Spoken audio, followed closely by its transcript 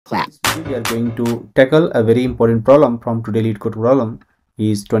class. We are going to tackle a very important problem from today Leetcode problem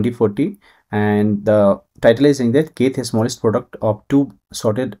is 2040, and the title is saying that kth smallest product of two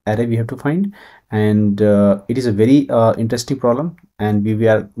sorted array we have to find, and it is a very interesting problem, and we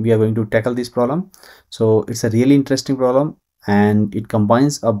are going to tackle this problem. So it's a really interesting problem, and it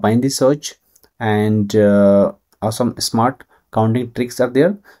combines a binary search and some smart counting tricks are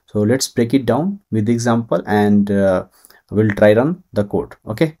there. So let's break it down with the example, and we'll try run the code.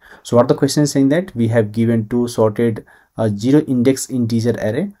 Okay, so what the question is saying that we have given two sorted zero index integer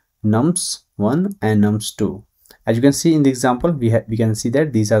array nums1 and nums2. As you can see in the example, we can see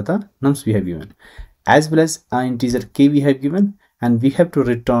that these are the nums we have given, as well as an integer k we have given, and we have to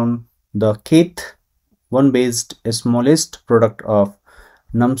return the kth one based smallest product of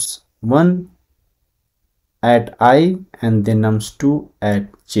nums1 at I and then nums2 at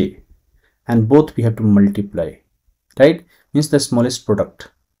j, and both we have to multiply, right? Means the smallest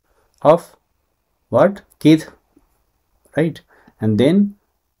product of what? Kth, right? And then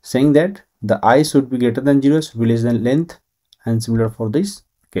saying that the I should be greater than 0, should be less than length, and similar for this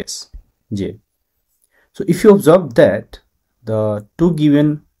case j. So if you observe that the two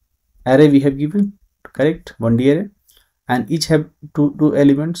given array we have given, correct, 1D array, and each have two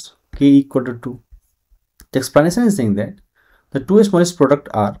elements k equal to 2. The explanation is saying that the two smallest product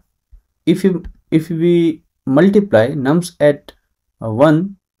are, if we multiply nums at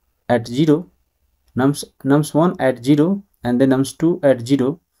 1 at 0, nums1 at 0, and then nums2 at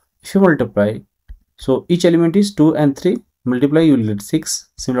 0, if you multiply, so each element is 2 and 3, multiply you will get 6.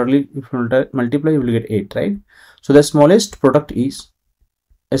 Similarly, if you multiply you will get 8, right? So the smallest product is,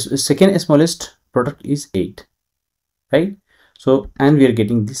 second smallest product is 8, right? So, and we are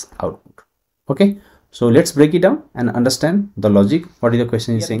getting this output. Okay, so let's break it down and understand the logic. What is the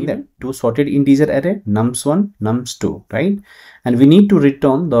question is saying that two sorted integer array nums1 nums2, right? And we need to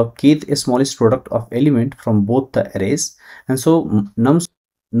return the kth smallest product of element from both the arrays, and so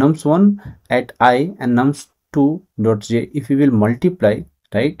nums1 at I and nums2 dot j, if we will multiply,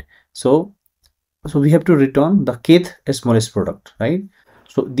 right, so we have to return the kth smallest product, right?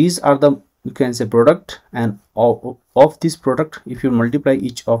 So these are the, you can say, product, and of this product, if you multiply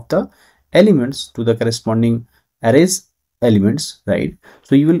each of the elements to the corresponding arrays elements, right,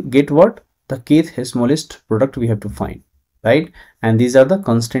 so you will get what? The kth smallest product we have to find, right? And these are the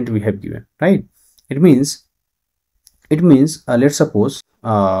constant we have given, right? It means let's suppose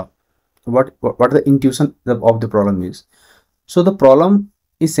what the intuition of the problem is. So the problem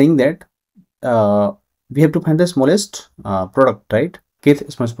is saying that we have to find the smallest product, right?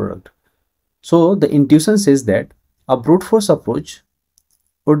 Kth smallest product. So the intuition says that a brute force approach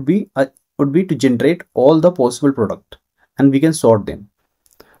would be to generate all the possible product, and we can sort them,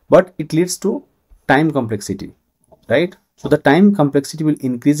 but it leads to time complexity, right? So the time complexity will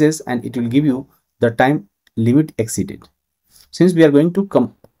increases, and it will give you the time limit exceeded. Since we are going to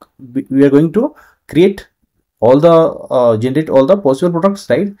create all the generate all the possible products,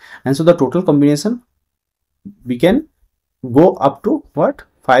 right? And so the total combination we can go up to what?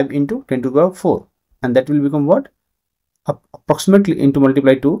 5 into 10 to the power 4, and that will become what? Approximately into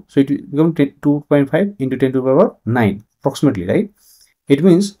multiply 2, so it will become 2.5 into 10 to the power 9 approximately, right? It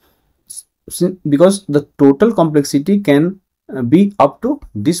means, because the total complexity can be up to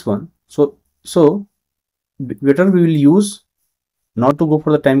this one, so better we will use not to go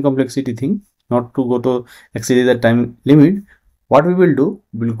for the time complexity thing, not to go to exceed the time limit. What we will do,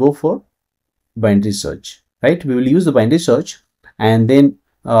 we will go for binary search, right? We will use the binary search, and then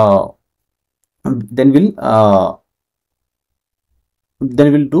we'll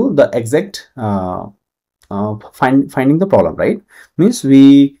do the exact finding the problem, right? Means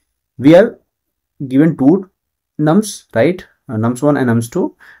we are given two nums, right? Nums1 and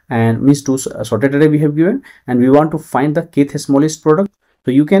nums2, and means two sorted array we have given, and we want to find the kth smallest product.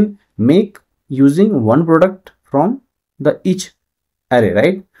 So you can make using one product from the each array,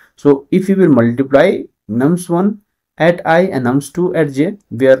 right? So if you will multiply nums1 at I and nums2 at j,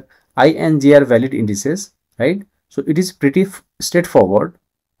 where I and j are valid indices, right? So it is pretty straightforward,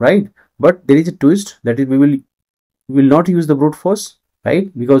 right? But there is a twist, that is we will not use the brute force,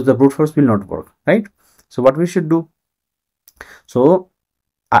 right? Because the brute force will not work, right? So what we should do? So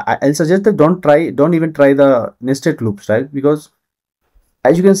I'll suggest that don't even try the nested loops, right? Because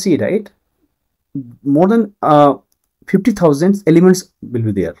as you can see, right, more than 50,000 elements will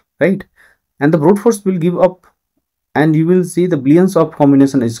be there, right? And the brute force will give up, and you will see the billions of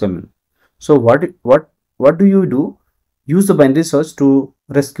combination is coming. So what do you do? Use the binary search to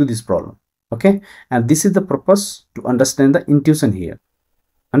rescue this problem. Okay, and this is the purpose to understand the intuition here.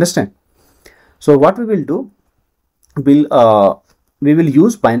 Understand? So what we will do, we'll we will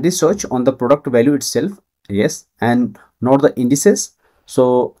use binary search on the product value itself, yes, and not the indices.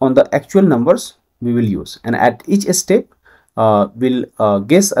 So on the actual numbers we will use, and at each step we'll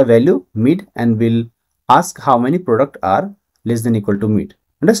guess a value mid, and we'll ask how many product are less than equal to mid.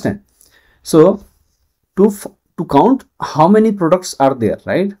 Understand? So to count how many products are there,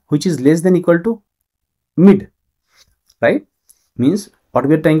 right, which is less than equal to mid, right, means what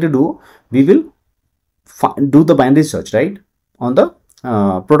we are trying to do, we will do the binary search, right, on the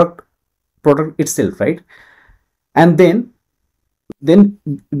product itself, right, and then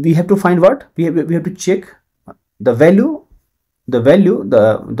we have to find what we have to check the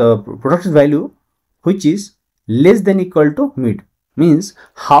the product value which is less than equal to mid, means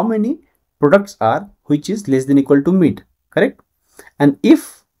how many products are which is less than equal to mid, correct? And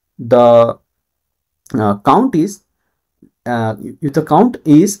if the count is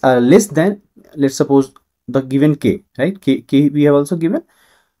less than, let's suppose the given k, right, k we have also given,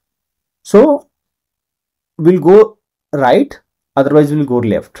 so we'll go right, otherwise we'll go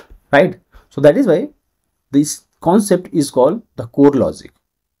left, right? So that is why this concept is called the core logic,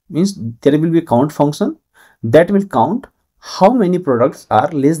 means there will be a count function that will count how many products are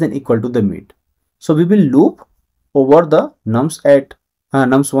less than equal to the mid. So we will loop over the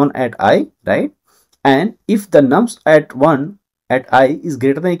nums1 at I, right, and if the nums at 1 at I is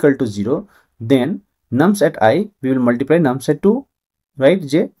greater than equal to 0, then nums at I we will multiply nums at 2, right,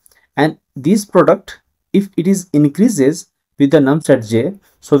 j, and this product, if it is increases with the nums at j,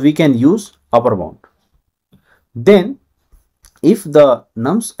 so we can use upper bound. Then if the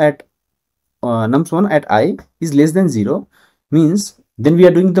nums1 at I is less than 0, means then we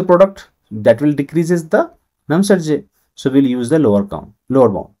are doing the product that will decreases the nums at j, so we'll use the lower bound,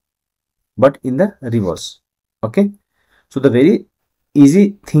 but in the reverse. Okay, so the very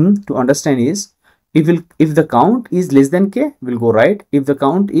easy thing to understand is, if the count is less than k, we'll go right, if the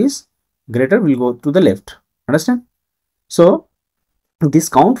count is greater, we'll go to the left. Understand? So this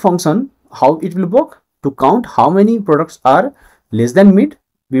count function, how it will work, to count how many products are less than mid,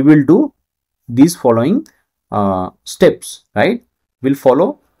 we will do these following steps, right? We'll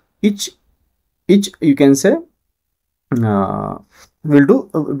follow each you can say we'll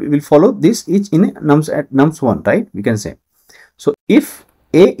follow this each in nums1, right, we can say. So if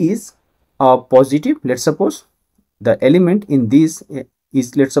a is positive, let's suppose the element in this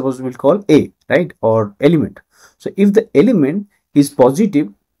is, let's suppose we'll call a, right, or element. So if the element is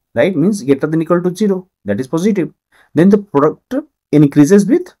positive, right, means greater than equal to 0, that is positive, then the product increases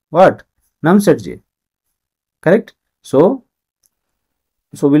with what, nums at j, correct? So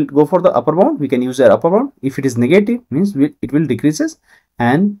we'll go for the upper bound, we can use the upper bound. If it is negative, means it will decreases,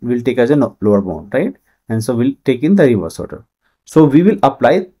 and we'll take as a lower bound, right, and so we'll take in the reverse order. So we will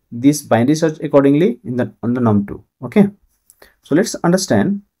apply this binary search accordingly on the num2. Okay, so let's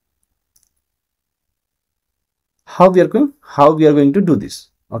understand how we are going to do this.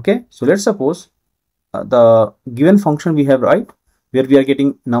 Okay, so let's suppose the given function we have, right, where we are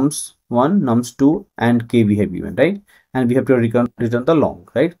getting nums1, nums2 and k we have given, right, and we have to return the long,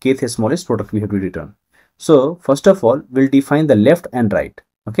 right, kth smallest product we have to return. So first of all, we'll define the left and right.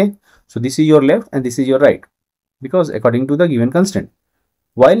 Okay, so this is your left and this is your right, because according to the given constraint,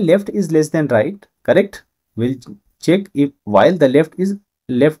 while left is less than right, correct, we'll check if while the left is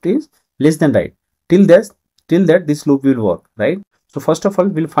less than right, till that this loop will work, right? So first of all,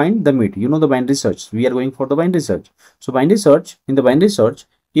 we'll find the mid, the binary search, we are going for the binary search. So binary search, in the binary search,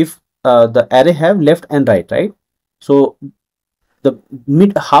 if the array have left and right, so the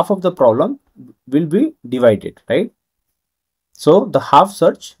mid half of the problem will be divided, right? So the half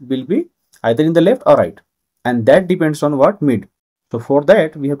search will be either in the left or right, and that depends on what, mid. So for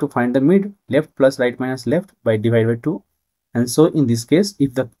that we have to find the mid, left plus right minus left by divide by 2. And so in this case,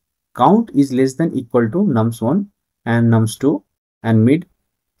 if the count is less than equal to nums1 and nums2 and mid,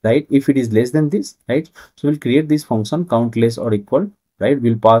 right, if it is less than this, right, so we'll create this function count less or equal, right,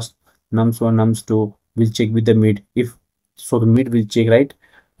 we'll pass nums1, nums2, we'll check with the mid, if so the mid will check, right,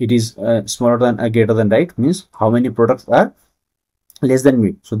 it is smaller than or greater than right, means how many products are less than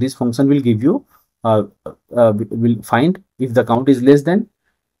mid. So this function will give you will find if the count is less than,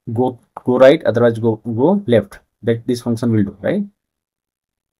 go right, otherwise go left, that this function will do, right?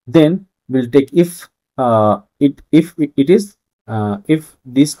 Then we'll take if if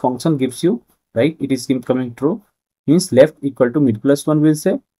this function gives you, right, it is coming true, means left equal to mid plus 1 will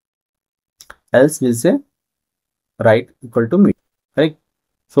say, else will say right equal to mid, right?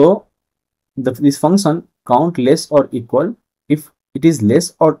 So this function count less or equal, if it is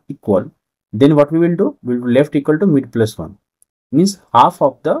less or equal, then what we will do, we will do left equal to mid plus 1, means half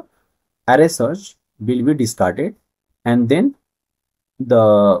of the array search will be discarded, and then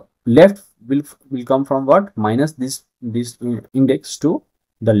the left will come from what? Minus this index to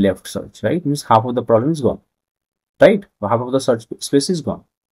the left search, right? Means half of the problem is gone, right? Half of the search space is gone.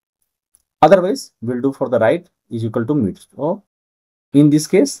 Otherwise, we'll do for the right is equal to mid. So in this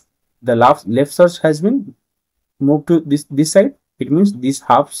case, the left search has been moved to this side. It means this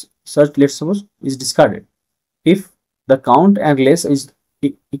half search, let's suppose, is discarded. If the count and less is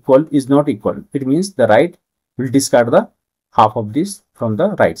equal, is not equal, it means the right will discard the half of this from the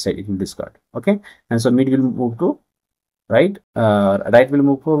right side. It will discard. Okay, and so mid will move to right. Right will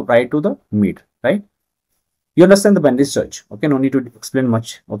move from right to the mid. Right. You understand the bandage search. Okay, no need to explain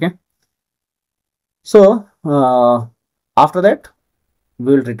much. Okay. So after that,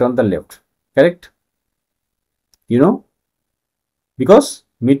 we will return the left. Correct. You know, because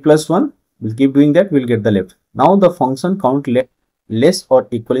mid plus 1, we'll keep doing that, we'll get the left. Now the function count less or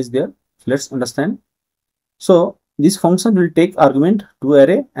equal is there. So let's understand. So this function will take argument 2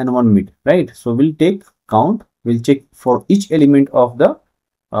 array and 1 mid, right? So we'll take count, we'll check for each element of the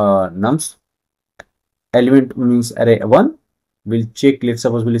nums. Element means array 1. We'll check, let's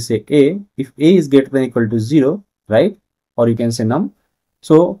suppose we'll say a. If a is greater than equal to 0, right? Or you can say num.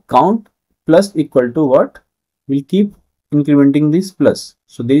 So count plus equal to what? We'll keep incrementing this plus.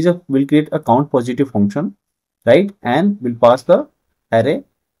 So there is we'll create a count positive function, right? And we'll pass the array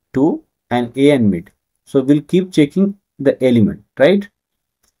 2 and a and mid. So we'll keep checking the element, right?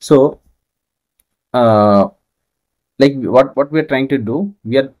 So like what we are trying to do,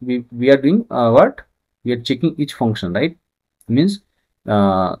 we are doing what? We are checking each function, right? Means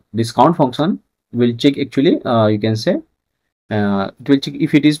this count function will check actually, you can say it will check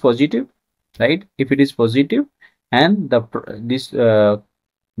if it is positive, right? If it is positive and the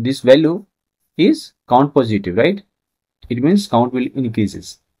this value is count positive, right? It means count will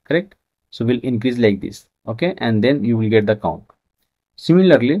increases, correct? So will increase like this. Okay, and then you will get the count.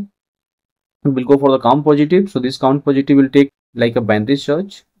 Similarly, we will go for the count positive. So this count positive will take like a binary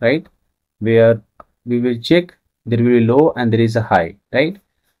search, right? Where we will check there will be low and there is a high, right?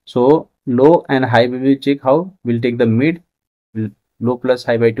 So low and high we will check how? We'll take the mid, low plus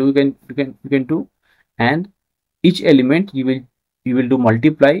high by 2 you can do, and each element you will do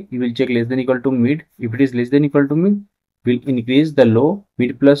multiply. You will check less than equal to mid. If it is less than equal to mid, will increase the low,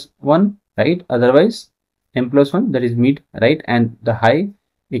 mid plus 1, right? Otherwise m plus 1, that is mid, right? And the high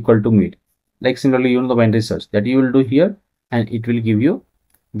equal to mid. Like similarly, you know the binary search that you will do here, and it will give you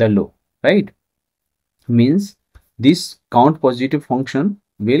the low, right? Means this count positive function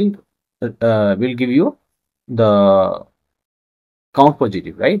will give you the count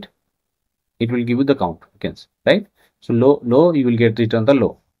positive, right? It will give you the count, right? So low you will get return the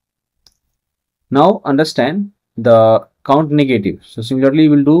low. Now understand the count negative. So similarly,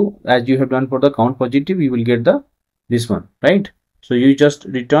 you will do as you have done for the count positive. You will get the this one, right? So you just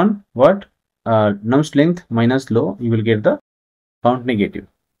return what? Nums length minus low. You will get the count negative.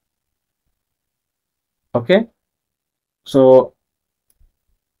 Okay. So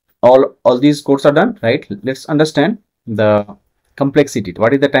all these codes are done, right? Let's understand the complexity.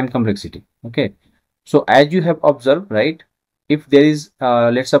 What is the time complexity? Okay. So as you have observed, right? If there is,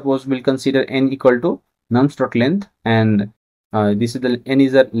 let's suppose we'll consider n equal to nums dot length, and this is the n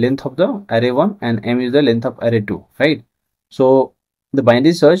is the length of the array 1 and m is the length of array 2, right? So the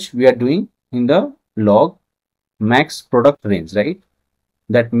binary search we are doing in the log max product range, right?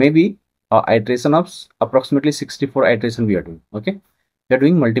 That may be iteration of approximately 64 iteration we are doing. Okay, we are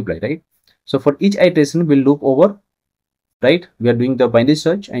doing multiply, right? So for each iteration we'll loop over, right? We are doing the binary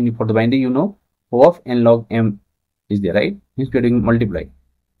search, and for the binary, you know, O of n log m is there, right? Means we are doing multiply,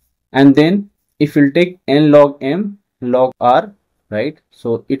 and then if we'll take n log m log r, right?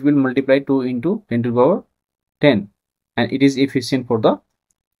 So it will multiply 2 into 10 to the power 10, and it is efficient for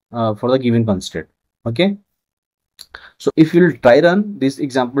the given constraint. Okay. So if you will try run this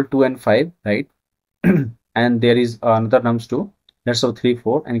example 2 and 5, right? And there is another nums 2, that's of 3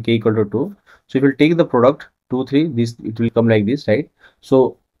 4 and k equal to 2. So if you will take the product 2 3, this it will come like this, right?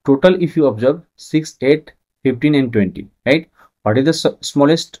 So total, if you observe, 6 8 15 and 20, right? What is the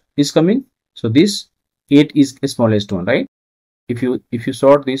smallest is coming? So this 8 is the smallest one, right? If you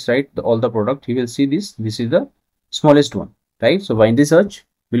sort this, right, all the product, you will see this is the smallest one, right? So binary search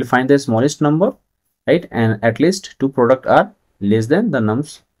will find the smallest number, right? And at least 2 product are less than the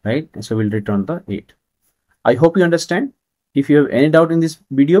nums, right? So we'll return the 8. I hope you understand. If you have any doubt in this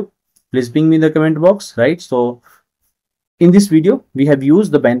video, please ping me in the comment box, right? So in this video, we have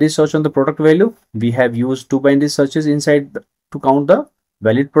used the binary search on the product value. We have used 2 binary searches inside to count the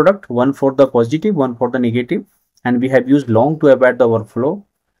valid product, one for the positive, one for the negative, and we have used long to avoid the workflow,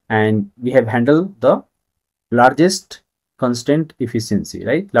 and we have handled the largest constant efficiency,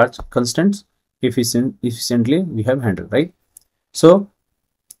 right? Large constants efficiently we have handled, right? So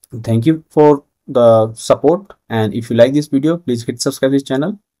thank you for the support, and if you like this video, please hit subscribe this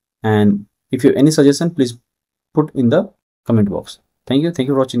channel, and if you have any suggestion, please put in the comment box. Thank you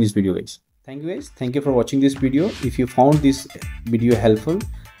for watching this video, guys. Thank you for watching this video. If you found this video helpful,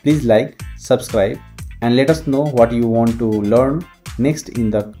 please like, subscribe, and let us know what you want to learn next in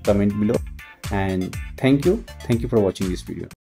the comment below. And thank you for watching this video.